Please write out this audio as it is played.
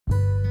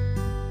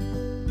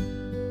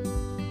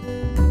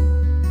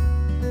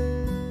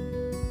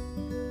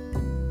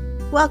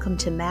Welcome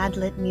to Mad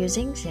Lit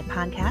Musings, a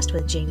podcast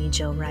with Jaime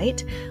Jo Wright,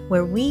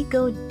 where we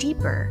go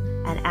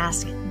deeper and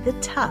ask the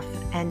tough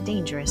and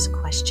dangerous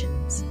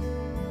questions.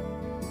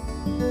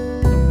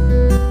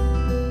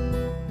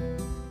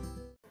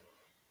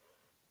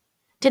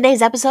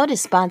 Today's episode is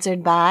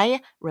sponsored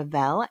by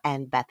Revell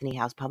and Bethany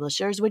House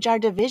Publishers, which are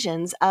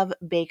divisions of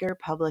Baker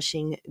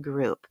Publishing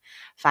Group.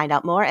 Find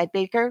out more at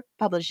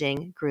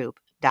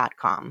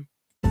bakerpublishinggroup.com.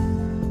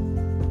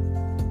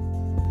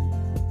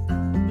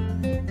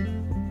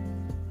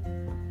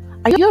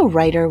 Are you a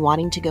writer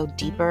wanting to go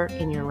deeper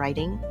in your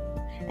writing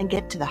and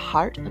get to the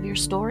heart of your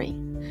story?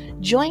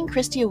 Join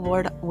Christie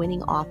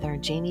Award-winning author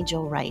Jaime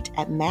Jo Wright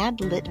at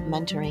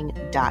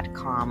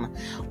madlitmentoring.com,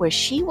 where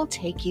she will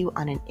take you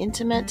on an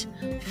intimate,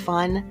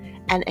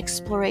 fun, and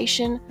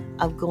exploration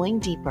of going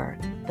deeper,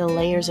 the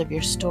layers of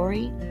your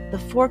story, the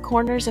four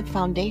corners of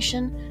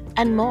foundation,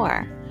 and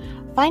more.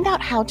 Find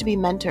out how to be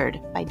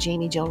mentored by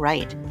Jaime Jo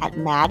Wright at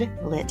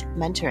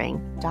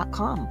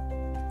madlitmentoring.com.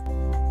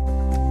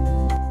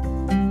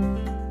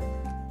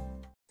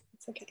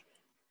 Okay.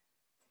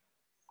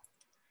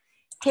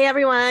 Hey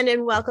everyone,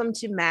 and welcome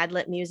to Mad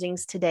Lit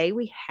Musings. Today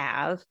we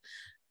have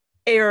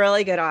a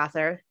really good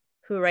author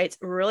who writes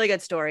really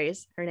good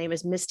stories. Her name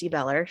is Misty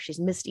Beller. She's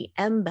Misty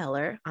M.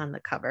 Beller on the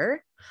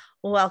cover.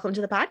 Welcome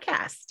to the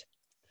podcast.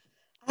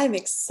 I'm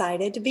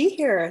excited to be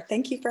here.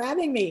 Thank you for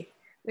having me.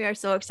 We are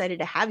so excited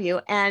to have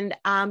you. And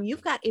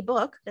you've got a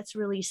book that's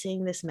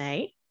releasing this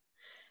May.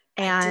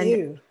 And I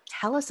do.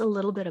 Tell us a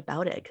little bit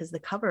about it, because the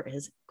cover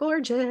is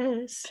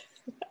gorgeous.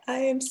 I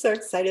am so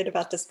excited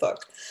about this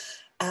book.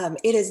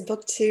 It is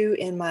book 2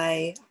 in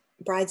my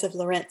Brides of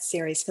Laurent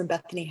series from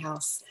Bethany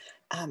House.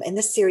 And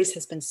this series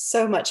has been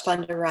so much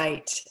fun to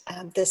write.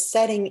 The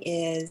setting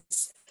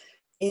is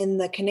in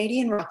the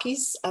Canadian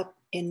Rockies up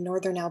in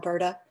northern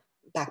Alberta,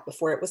 back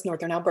before it was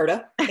northern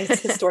Alberta.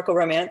 It's historical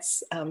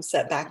romance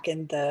set back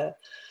in the,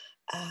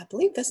 I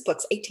believe this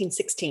book's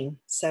 1816.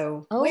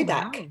 So way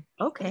back.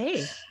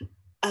 Okay.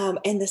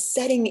 And the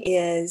setting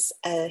is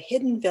a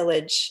hidden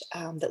village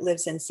that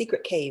lives in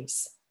secret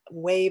caves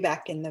way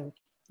back in the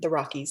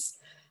Rockies.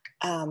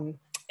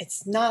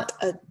 It's not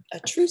a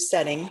true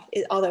setting,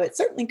 although it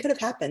certainly could have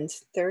happened.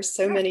 There are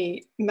so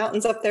many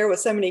mountains up there with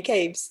so many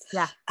caves.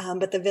 Yeah.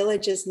 But the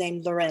village is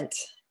named Laurent.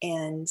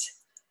 And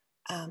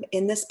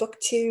in this book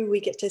too,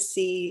 we get to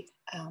see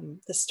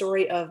the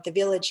story of the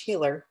village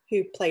healer,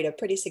 who played a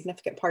pretty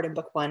significant part in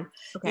book 1.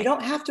 Okay. You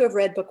don't have to have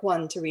read book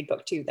 1 to read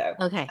book 2 though.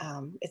 Okay.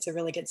 It's a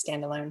really good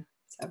standalone.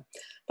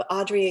 But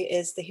Audrey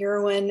is the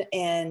heroine,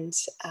 and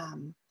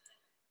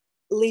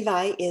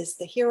Levi is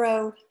the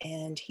hero,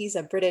 and he's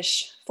a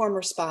British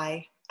former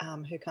spy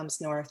who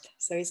comes north.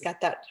 So he's got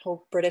that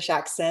whole British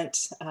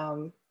accent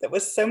that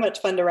was so much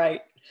fun to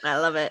write. I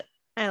love it.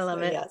 I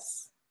love it.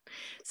 Yes.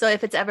 So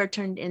if it's ever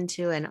turned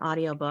into an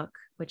audiobook,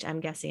 which I'm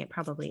guessing it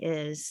probably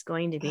is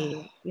going to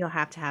be, you'll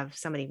have to have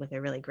somebody with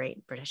a really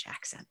great British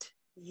accent.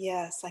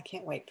 Yes, I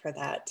can't wait for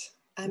that.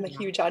 I'm a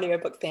huge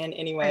audiobook fan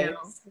anyway,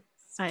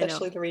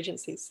 especially the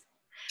Regencies.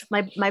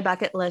 My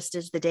bucket list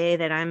is the day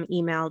that I'm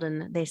emailed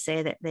and they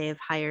say that they've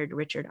hired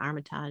Richard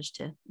Armitage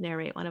to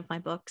narrate one of my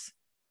books.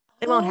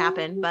 It won't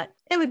happen, but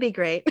it would be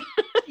great.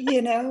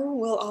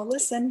 We'll all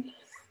listen.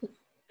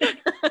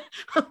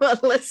 Well,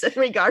 listen,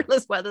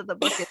 regardless whether the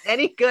book is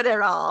any good at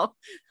all.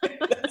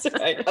 That's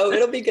right. Oh,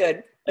 it'll be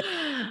good.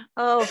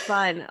 Oh,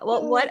 fun.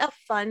 Well, what a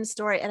fun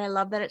story. And I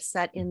love that it's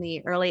set in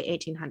the early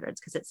 1800s,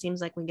 because it seems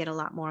like we get a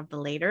lot more of the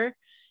later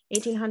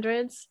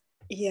 1800s.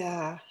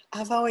 Yeah,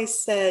 I've always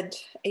said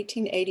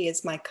 1880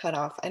 is my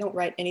cutoff. I don't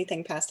write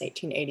anything past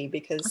 1880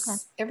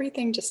 because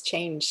everything just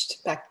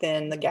changed back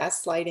then. The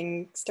gas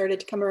lighting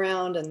started to come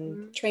around,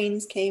 and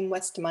trains came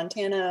west to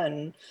Montana,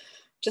 and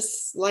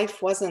just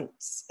life wasn't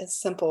as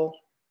simple.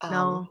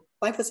 No.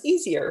 Life was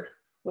easier,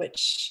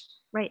 which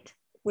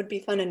would be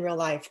fun in real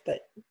life,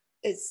 but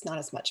it's not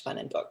as much fun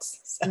in books.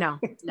 So.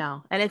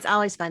 No. And it's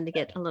always fun to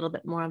get a little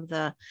bit more of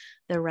the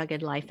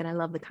rugged life. And I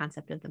love the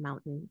concept of the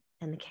mountain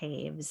and the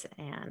caves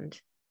and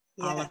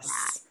all of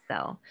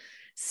that.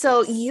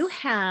 So you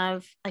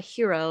have a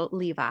hero,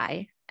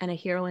 Levi, and a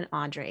heroine,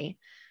 Audrey,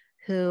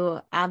 who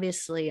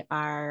obviously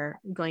are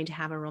going to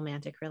have a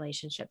romantic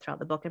relationship throughout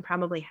the book and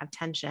probably have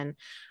tension.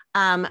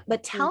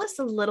 But tell us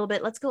a little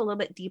bit, let's go a little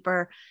bit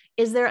deeper.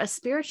 Is there a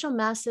spiritual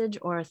message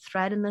or a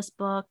thread in this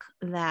book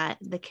that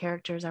the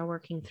characters are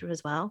working through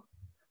as well?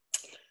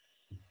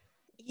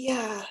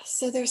 Yeah,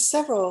 so there's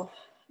a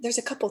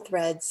couple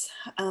threads,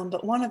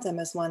 but one of them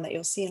is one that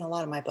you'll see in a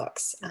lot of my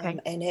books.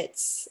 And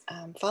it's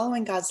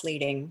following God's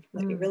leading,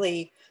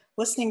 really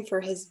listening for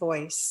his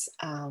voice,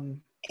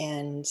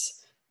 and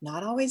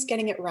not always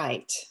getting it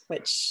right,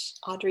 which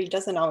Audrey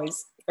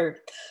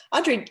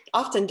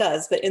often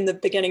does, but in the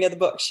beginning of the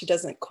book, she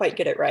doesn't quite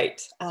get it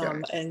right.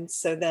 And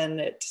so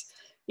then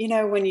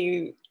when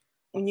you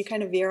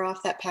kind of veer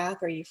off that path,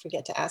 or you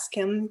forget to ask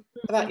him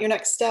about your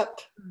next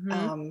step,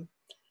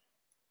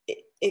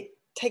 it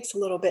takes a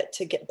little bit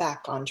to get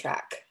back on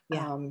track.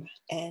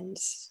 And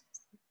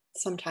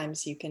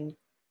sometimes you can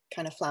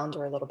kind of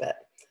flounder a little bit.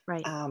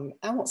 Right.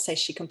 I won't say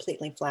she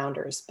completely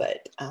flounders,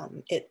 but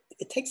it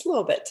takes a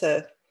little bit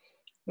to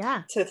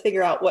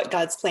figure out what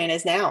God's plan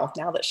is now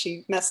that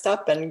she messed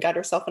up and got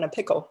herself in a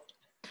pickle.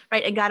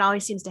 Right. And God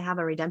always seems to have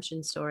a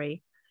redemption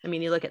story. I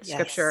mean, you look at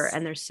scripture Yes.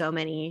 and there's so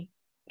many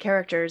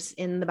characters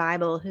in the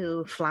Bible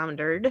who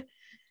floundered.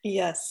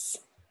 Yes.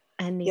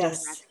 And needed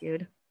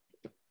rescued.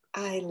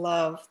 I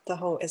love the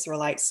whole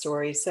Israelite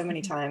story so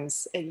many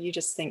times. You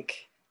just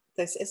think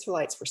those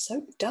Israelites were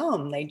so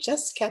dumb. They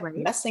just kept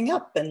messing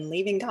up and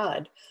leaving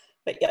God,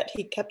 but yet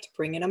he kept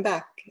bringing them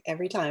back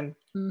every time.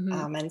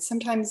 And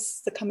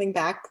sometimes the coming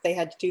back, they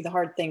had to do the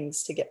hard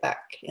things to get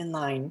back in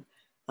line.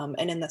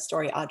 And in the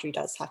story, Audrey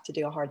does have to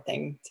do a hard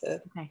thing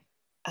to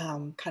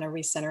kind of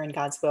recenter in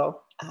God's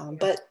will.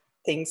 But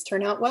things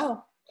turn out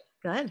well.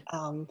 Good.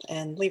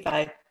 And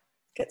Levi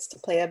gets to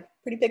play a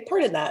pretty big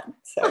part in that.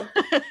 So,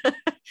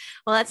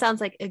 well, that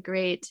sounds like a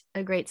great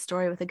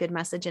story with a good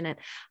message in it.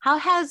 How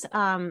has,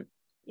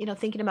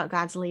 thinking about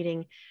God's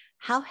leading,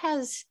 how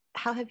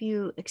have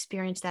you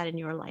experienced that in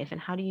your life?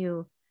 And how do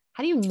you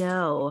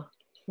know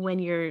when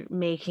you're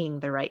making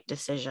the right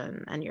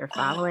decision and you're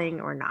following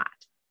or not?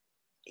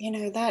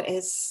 That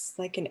is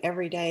like an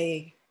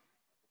everyday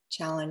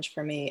challenge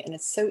for me. And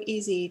it's so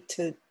easy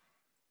to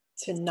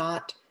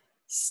not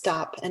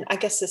stop. And I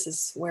guess this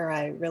is where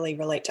I really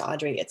relate to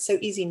Audrey. It's so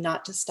easy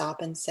not to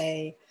stop and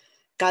say,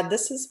 God,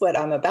 this is what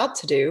I'm about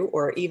to do.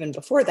 Or even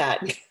before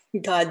that,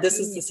 God, this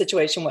is the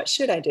situation. What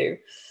should I do?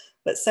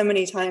 But so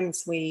many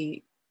times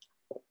we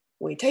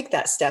take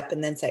that step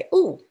and then say,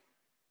 oh,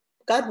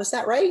 God, was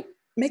that right?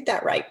 Make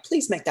that right.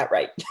 Please make that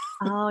right.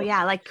 Oh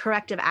yeah. Like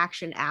corrective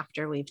action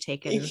after we've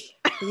taken.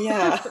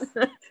 Yeah.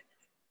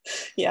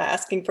 Yeah.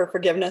 Asking for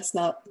forgiveness,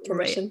 not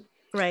permission.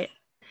 Right.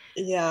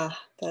 Yeah.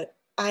 But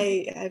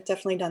I've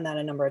definitely done that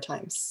a number of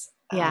times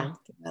in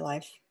my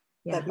life.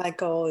 Yeah. But my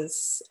goal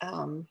is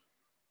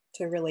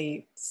to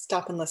really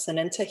stop and listen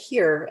and to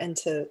hear and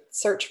to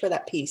search for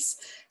that peace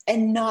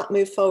and not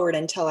move forward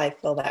until I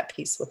feel that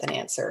peace with an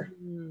answer.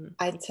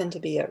 I tend to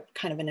be a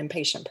kind of an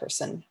impatient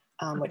person,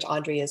 which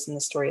Audrey is in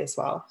the story as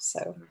well.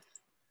 So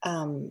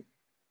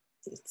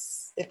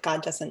if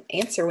God doesn't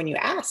answer when you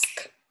ask,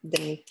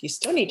 then you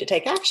still need to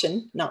take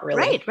action. Not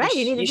really. Right.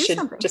 You need to do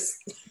something. Just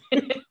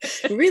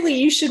really,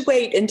 you should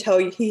wait until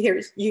you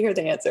hear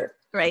the answer.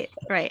 Right.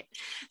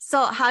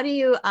 So how do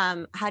you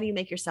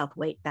make yourself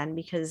wait then?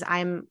 Because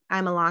I'm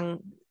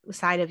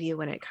alongside of you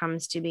when it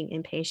comes to being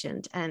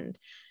impatient, and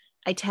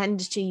I tend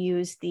to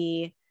use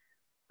the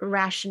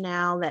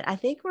rationale that I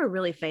think we're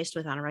really faced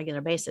with on a regular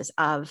basis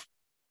of,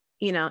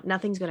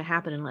 nothing's going to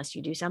happen unless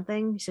you do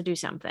something. So do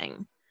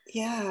something.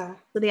 Yeah.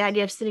 So the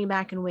idea of sitting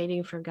back and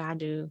waiting for God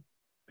to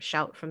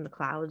shout from the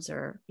clouds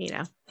or,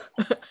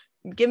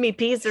 give me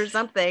peace or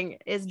something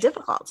is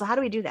difficult. So how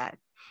do we do that?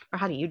 Or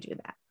how do you do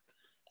that?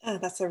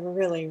 That's a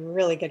really,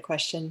 really good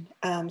question.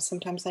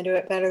 Sometimes I do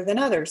it better than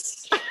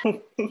others.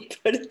 Put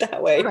it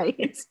that way.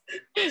 Right.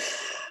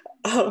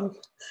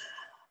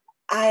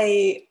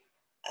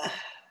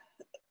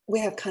 We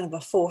have kind of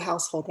a full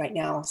household right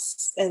now,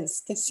 and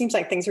it seems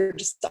like things are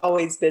just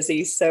always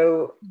busy.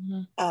 So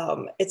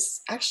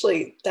it's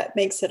actually, that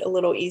makes it a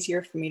little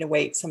easier for me to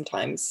wait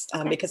sometimes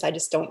because I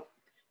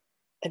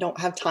don't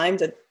have time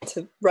to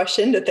rush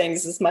into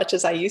things as much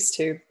as I used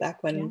to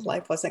back when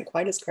life wasn't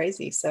quite as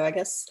crazy. So I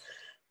guess,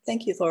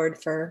 thank you, Lord,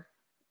 for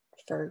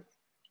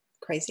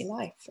crazy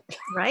life.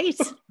 Right.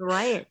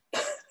 Well,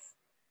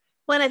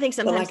 and I think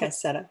sometimes, but like I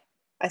said,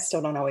 I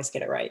still don't always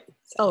get it right.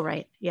 So. Oh,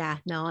 right. Yeah,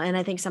 no. And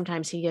I think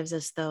sometimes he gives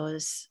us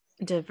those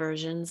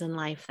diversions in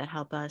life that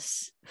help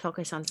us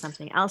focus on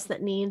something else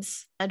that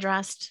needs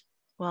addressed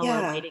while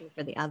we're waiting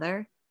for the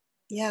other.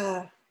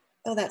 Yeah.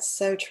 Oh, that's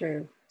so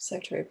true. So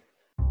true.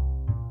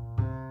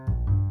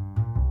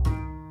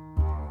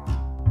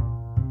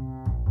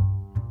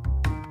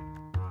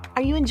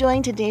 Are you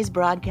enjoying today's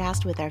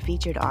broadcast with our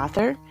featured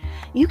author?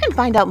 You can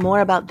find out more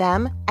about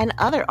them and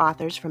other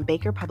authors from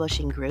Baker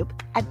Publishing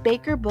Group at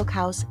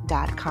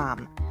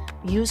bakerbookhouse.com.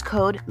 Use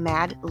code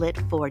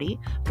MADLIT40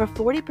 for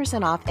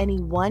 40% off any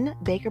one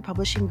Baker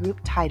Publishing Group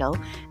title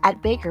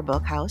at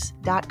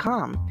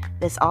bakerbookhouse.com.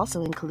 This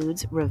also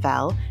includes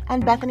Revell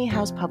and Bethany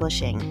House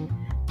Publishing.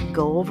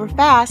 Go over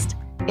fast.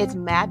 It's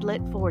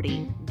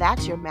MADLIT40.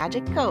 That's your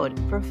magic code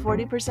for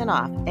 40%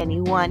 off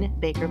any one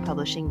Baker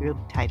Publishing Group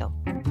title.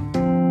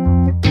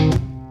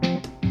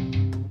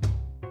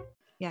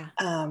 Yeah.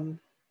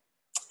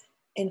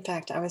 In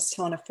fact, I was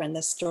telling a friend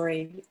this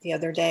story the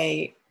other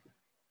day.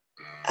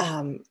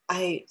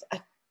 I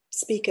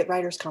speak at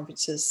writers'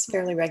 conferences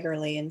fairly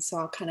regularly, and so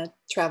I'll kind of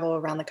travel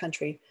around the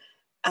country.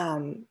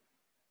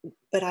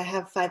 But I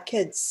have 5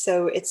 kids,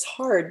 so it's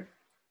hard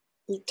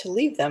to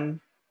leave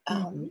them.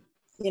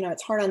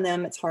 It's hard on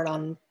them. It's hard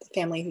on the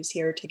family who's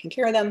here taking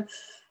care of them.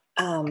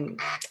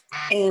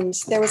 And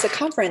there was a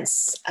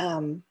conference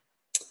a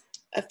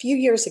few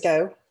years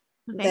ago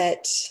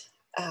that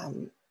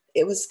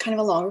it was kind of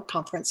a longer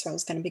conference. So I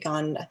was going to be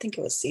gone. I think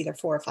it was either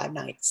 4 or 5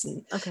 nights.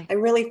 And I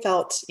really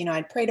felt,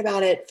 I'd prayed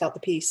about it, felt the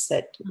peace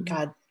that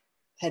God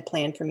had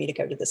planned for me to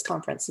go to this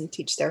conference and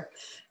teach there.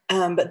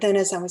 But then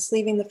as I was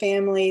leaving the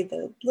family,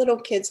 the little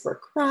kids were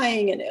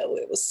crying, and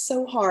it was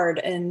so hard.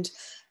 And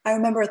I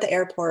remember at the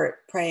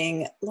airport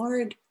praying,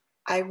 Lord,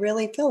 I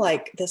really feel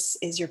like this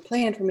is your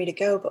plan for me to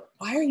go, but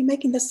why are you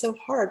making this so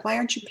hard? Why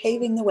aren't you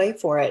paving the way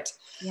for it?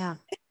 Yeah.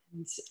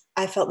 And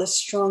I felt this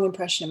strong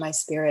impression in my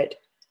spirit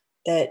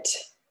that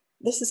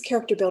this is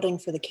character building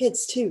for the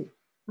kids too,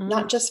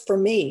 not just for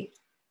me.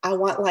 I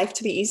want life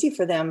to be easy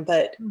for them,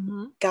 but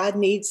God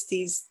needs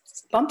these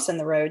bumps in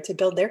the road to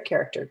build their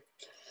character.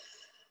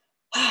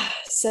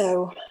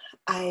 So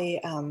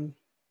I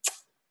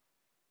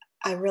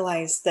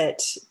realized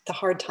that the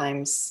hard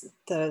times,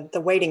 the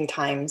waiting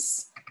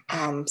times,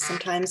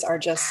 sometimes are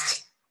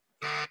just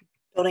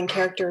building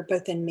character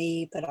both in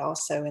me, but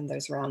also in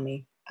those around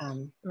me.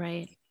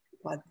 Right.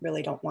 I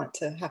really don't want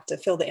to have to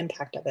feel the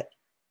impact of it.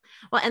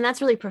 Well, and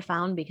that's really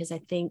profound, because I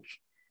think,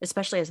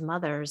 especially as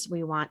mothers,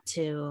 we want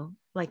to,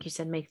 like you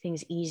said, make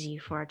things easy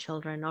for our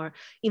children, or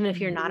even if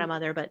you're not a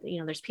mother, but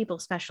there's people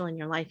special in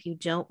your life, you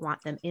don't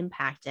want them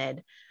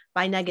impacted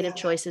by negative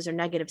choices or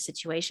negative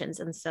situations.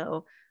 And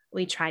so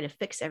we try to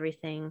fix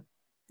everything,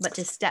 but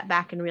to step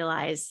back and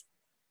realize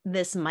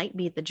this might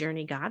be the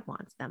journey God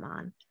wants them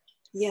on.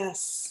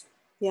 Yes.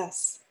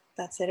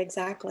 That's it.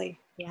 Exactly.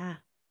 Yeah.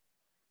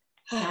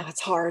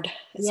 It's hard.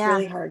 It's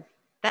really hard.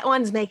 That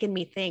one's making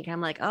me think. I'm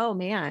like, oh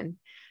man,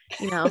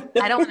 I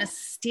don't want to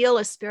steal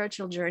a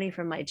spiritual journey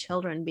from my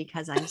children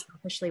because I'm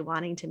selfishly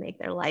wanting to make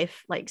their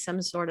life like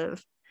some sort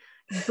of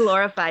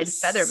glorified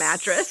feather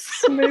mattress.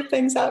 Smooth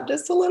things out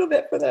just a little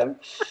bit for them.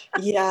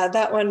 Yeah,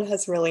 that one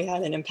has really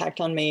had an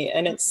impact on me,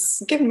 and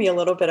it's given me a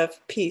little bit of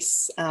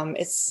peace.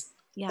 It's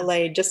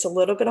allayed just a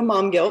little bit of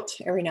mom guilt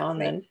every now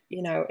and then.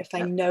 If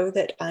I know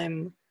that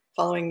I'm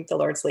following the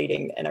Lord's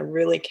leading and I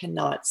really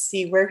cannot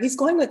see where he's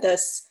going with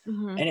this,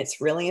 and it's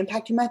really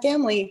impacting my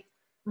family,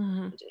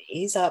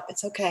 ease up.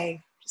 It's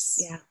okay.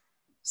 Just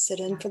sit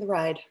in for the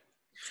ride.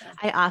 So.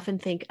 I often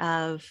think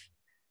of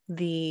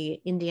the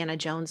Indiana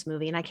Jones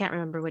movie, and I can't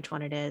remember which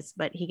one it is,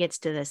 but he gets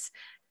to this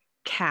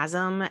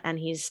chasm and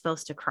he's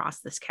supposed to cross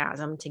this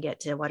chasm to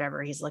get to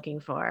whatever he's looking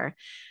for.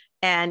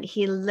 And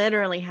he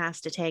literally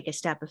has to take a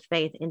step of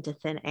faith into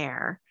thin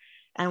air.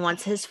 And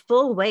once his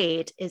full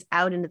weight is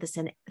out into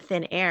the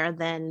thin air,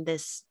 then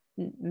this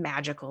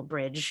magical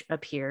bridge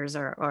appears,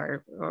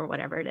 or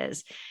whatever it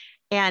is.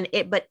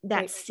 But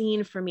that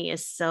scene for me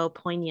is so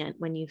poignant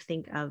when you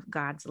think of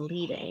God's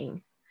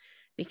leading,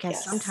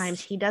 because sometimes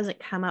he doesn't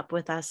come up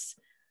with us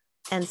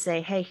and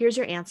say, hey, here's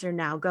your answer,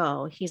 now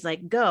go. He's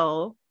like,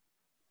 go,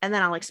 and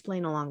then I'll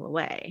explain along the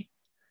way.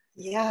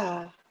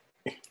 Yeah.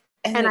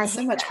 And it's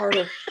so much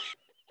harder.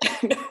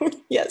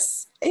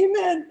 Yes.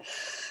 Amen.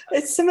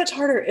 It's so much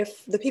harder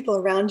if the people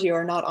around you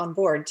are not on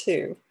board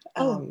too.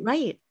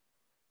 Right.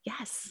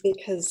 Yes.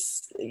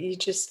 Because you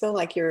just feel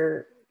like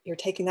you're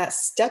taking that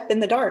step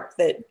in the dark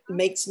that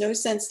makes no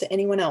sense to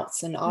anyone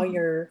else, and all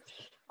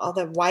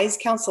the wise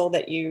counsel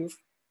that you've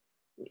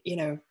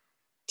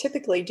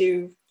typically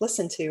do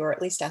listen to, or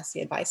at least ask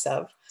the advice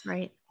of.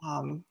 Right.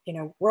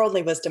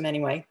 Worldly wisdom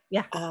anyway.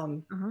 Yeah.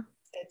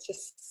 It's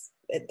just,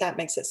 that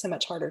makes it so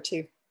much harder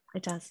too.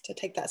 It does. To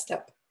take that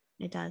step.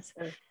 It does.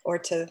 Or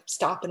to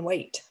stop and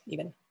wait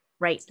even.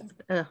 Right.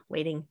 So.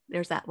 Waiting.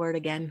 There's that word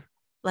again.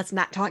 Let's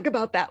not talk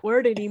about that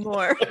word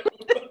anymore.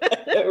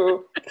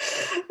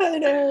 I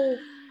know.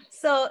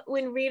 So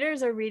when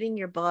readers are reading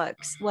your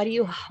books, what do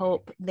you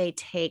hope they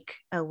take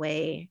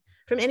away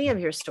from any of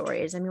your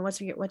stories? I mean,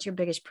 what's your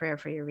biggest prayer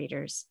for your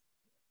readers?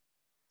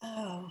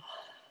 Oh,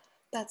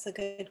 that's a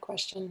good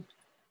question.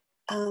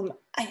 The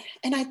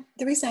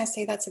reason I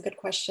say that's a good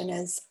question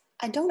is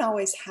I don't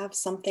always have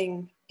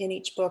something in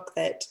each book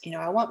that,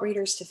 I want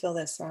readers to feel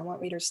this, or I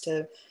want readers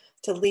to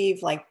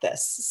leave like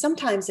this.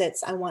 Sometimes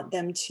it's, I want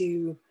them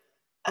to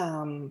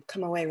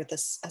come away with a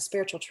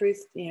spiritual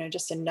truth,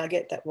 just a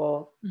nugget that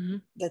will,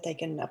 that they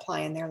can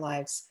apply in their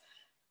lives.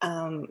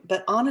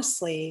 But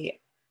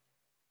honestly,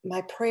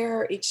 my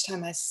prayer each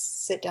time I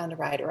sit down to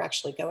write, or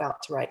actually go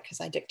out to write,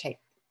 because I dictate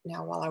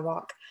now while I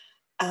walk,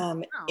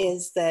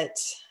 is that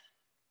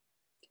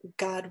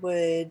God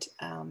would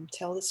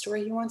tell the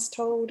story he once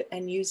told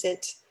and use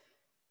it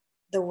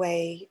the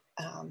way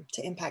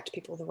to impact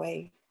people the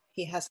way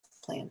he has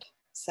planned.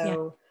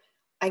 So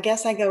I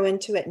guess I go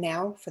into it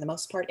now, for the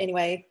most part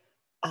anyway,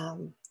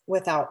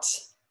 without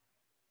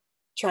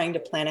trying to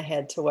plan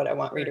ahead to what I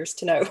want readers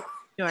to know.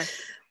 Sure.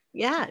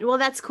 Yeah. Well,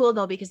 that's cool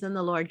though, because then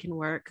the Lord can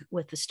work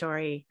with the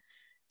story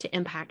to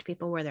impact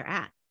people where they're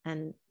at.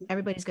 And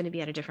everybody's going to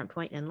be at a different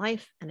point in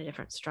life and a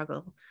different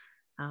struggle.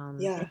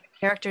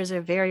 Characters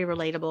are very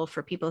relatable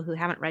for people who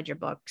haven't read your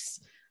books.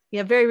 You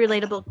have very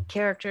relatable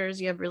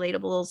characters, you have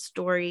relatable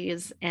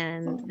stories,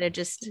 and they're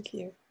just,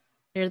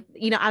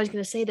 I was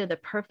going to say they're the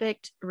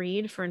perfect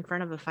read for in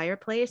front of a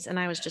fireplace. And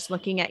I was just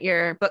looking at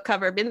your book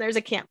cover, and there's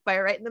a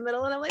campfire right in the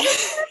middle. And I'm like,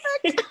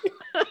 perfect.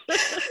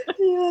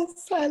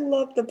 Yes, I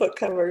love the book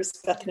covers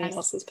Bethany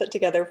House has put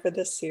together for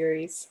this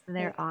series.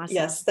 They're awesome.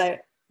 Yes,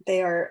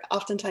 they are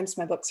oftentimes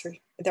my books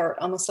they're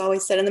almost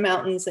always set in the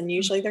mountains, and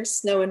usually there's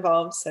snow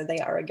involved, so they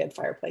are a good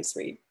fireplace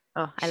read.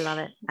 Oh, I love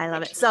it. I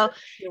love it. So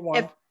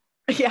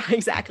Yeah,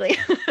 exactly.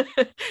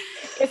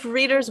 If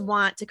readers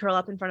want to curl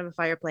up in front of a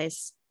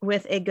fireplace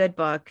with a good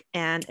book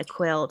and a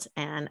quilt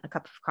and a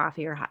cup of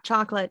coffee or hot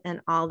chocolate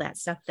and all that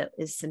stuff that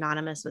is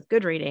synonymous with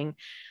good reading,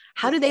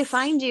 how do they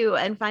find you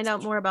and find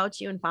out more about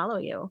you and follow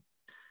you?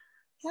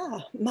 Yeah,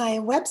 my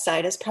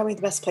website is probably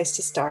the best place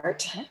to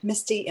start,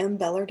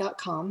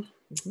 mistymbeller.com.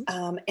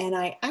 And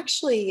I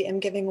actually am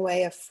giving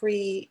away a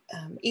free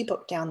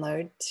ebook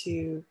download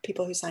to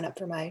people who sign up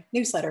for my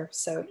newsletter.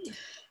 So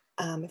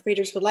if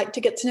readers would like to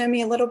get to know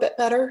me a little bit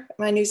better,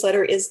 my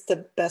newsletter is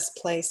the best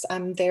place.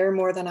 I'm there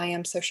more than I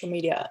am social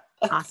media,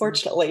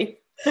 unfortunately.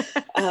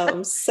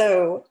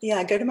 So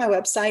yeah, go to my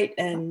website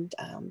and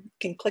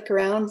can click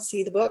around,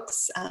 see the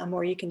books,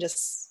 or you can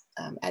just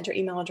add your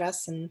email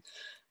address and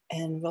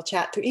we'll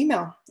chat through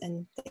email,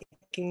 and they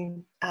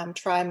can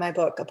try my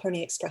book, A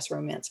Pony Express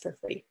Romance, for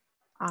free.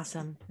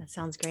 Awesome. That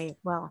sounds great.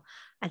 Well,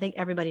 I think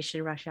everybody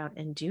should rush out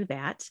and do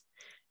that.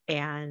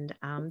 And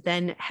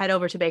then head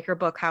over to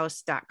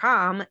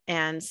bakerbookhouse.com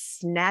and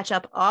snatch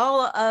up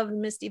all of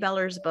Misty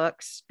Beller's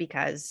books,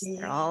 because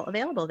they're all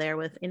available there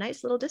with a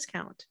nice little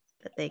discount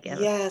that they give.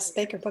 Yes,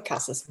 Baker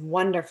Bookhouse is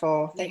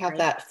wonderful. They have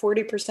that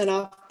 40%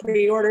 off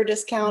pre-order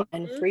discount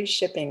and free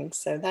shipping.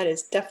 So that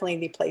is definitely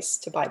the place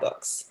to buy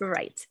books.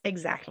 Right,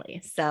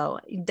 exactly. So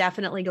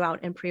definitely go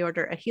out and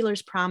pre-order A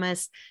Healer's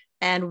Promise.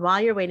 And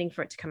while you're waiting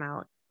for it to come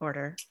out,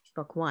 order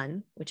book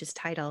 1, which is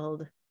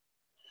titled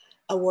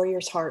A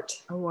Warrior's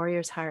Heart. A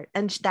Warrior's Heart.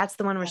 And that's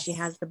the one where she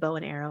has the bow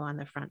and arrow on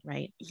the front,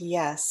 right?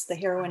 Yes. The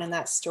heroine in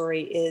that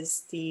story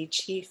is the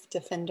chief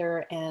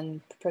defender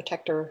and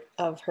protector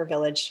of her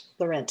village,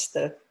 Laurent,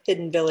 the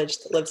hidden village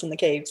that lives in the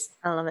caves.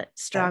 I love it.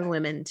 Strong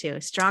women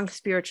too. Strong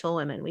spiritual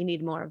women. We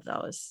need more of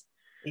those.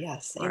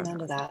 Yes. Amen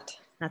to that.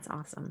 That's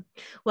awesome.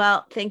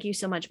 Well, thank you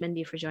so much,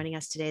 Mindy, for joining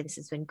us today. This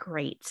has been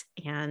great.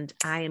 And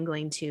I am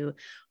going to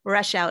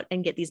rush out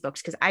and get these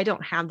books because I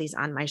don't have these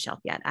on my shelf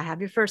yet. I have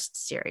your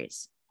first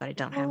series, but I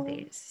don't have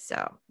these. So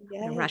I'm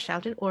going to rush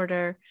out and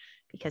order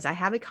because I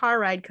have a car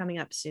ride coming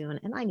up soon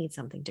and I need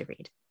something to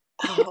read.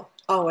 Oh,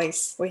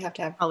 always. We have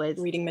to have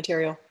reading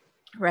material.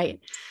 Right.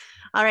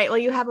 All right. Well,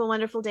 you have a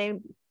wonderful day.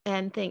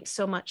 And thanks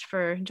so much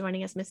for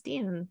joining us, Misty.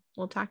 And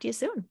we'll talk to you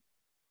soon.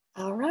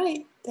 All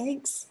right.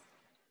 Thanks.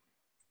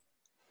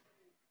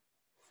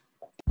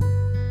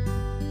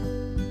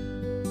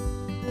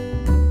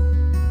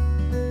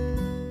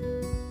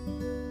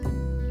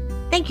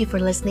 Thank you for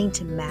listening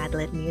to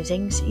Madlit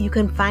Musings. You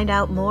can find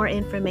out more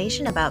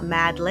information about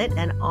Madlit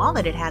and all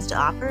that it has to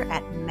offer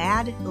at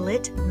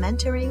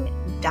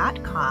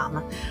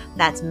madlitmentoring.com.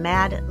 That's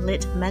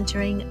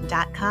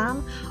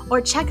madlitmentoring.com.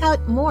 Or check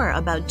out more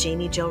about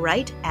Jaime Jo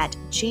Wright at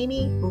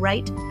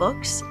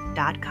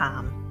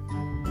jamiewrightbooks.com.